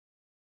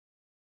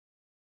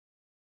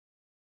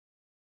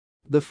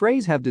The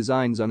phrase "have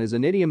designs on" is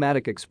an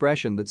idiomatic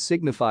expression that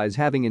signifies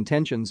having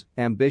intentions,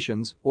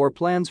 ambitions, or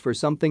plans for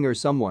something or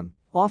someone,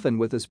 often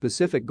with a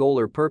specific goal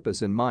or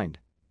purpose in mind.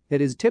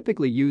 It is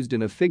typically used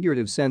in a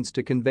figurative sense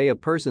to convey a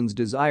person's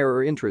desire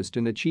or interest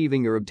in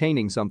achieving or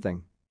obtaining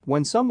something.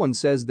 When someone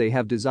says they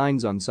have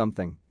designs on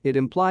something, it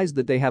implies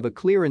that they have a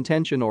clear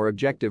intention or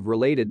objective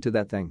related to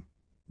that thing.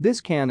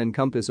 This can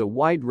encompass a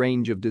wide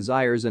range of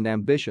desires and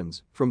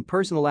ambitions, from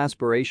personal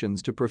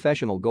aspirations to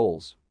professional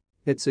goals.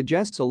 It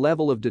suggests a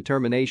level of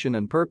determination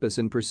and purpose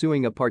in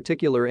pursuing a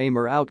particular aim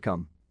or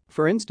outcome.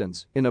 For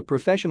instance, in a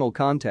professional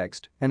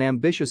context, an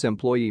ambitious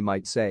employee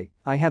might say,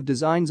 "I have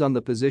designs on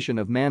the position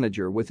of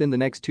manager within the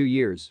next 2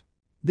 years."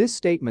 This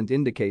statement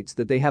indicates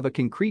that they have a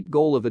concrete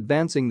goal of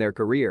advancing their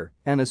career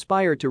and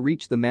aspire to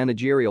reach the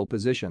managerial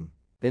position.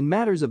 In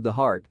matters of the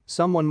heart,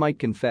 someone might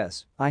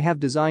confess, "I have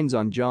designs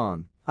on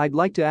John, I'd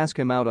like to ask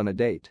him out on a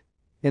date."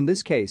 In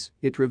this case,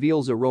 it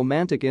reveals a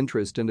romantic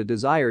interest and a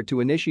desire to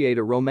initiate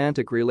a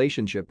romantic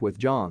relationship with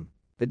John.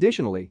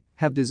 Additionally,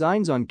 "have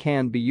designs on"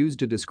 can be used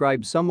to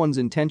describe someone's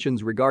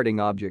intentions regarding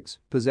objects,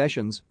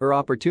 possessions, or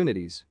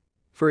opportunities.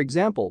 For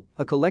example,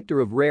 a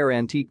collector of rare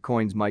antique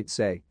coins might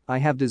say, "I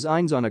have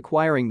designs on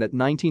acquiring that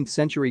 19th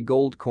century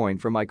gold coin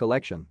for my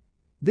collection."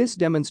 This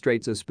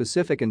demonstrates a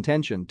specific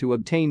intention to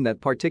obtain that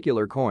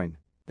particular coin.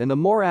 In a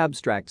more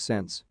abstract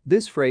sense,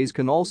 this phrase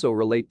can also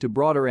relate to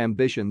broader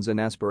ambitions and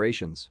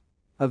aspirations.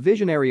 A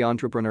visionary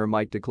entrepreneur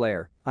might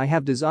declare, "I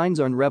have designs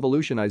on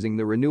revolutionizing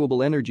the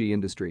renewable energy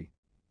industry."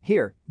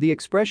 Here, the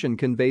expression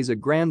conveys a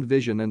grand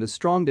vision and a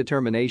strong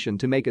determination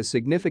to make a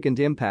significant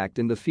impact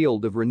in the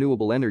field of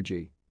renewable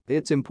energy.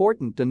 It's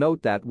important to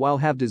note that while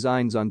 "have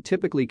designs on"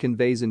 typically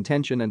conveys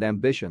intention and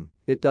ambition,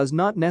 it does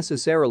not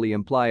necessarily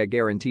imply a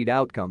guaranteed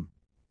outcome.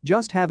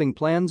 Just having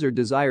plans or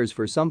desires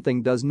for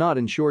something does not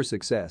ensure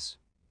success.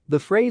 The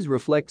phrase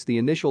reflects the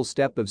initial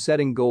step of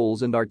setting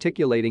goals and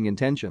articulating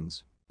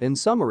intentions. In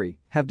summary,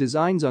 "have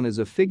designs on" is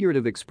a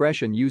figurative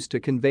expression used to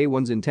convey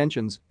one's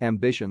intentions,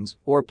 ambitions,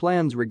 or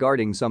plans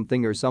regarding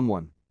something or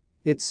someone.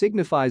 It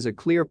signifies a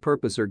clear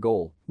purpose or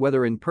goal,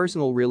 whether in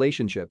personal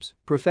relationships,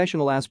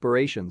 professional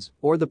aspirations,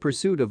 or the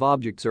pursuit of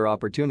objects or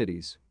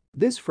opportunities.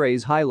 This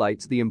phrase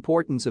highlights the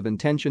importance of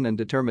intention and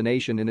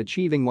determination in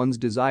achieving one's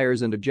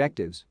desires and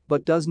objectives,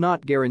 but does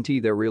not guarantee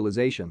their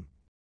realization.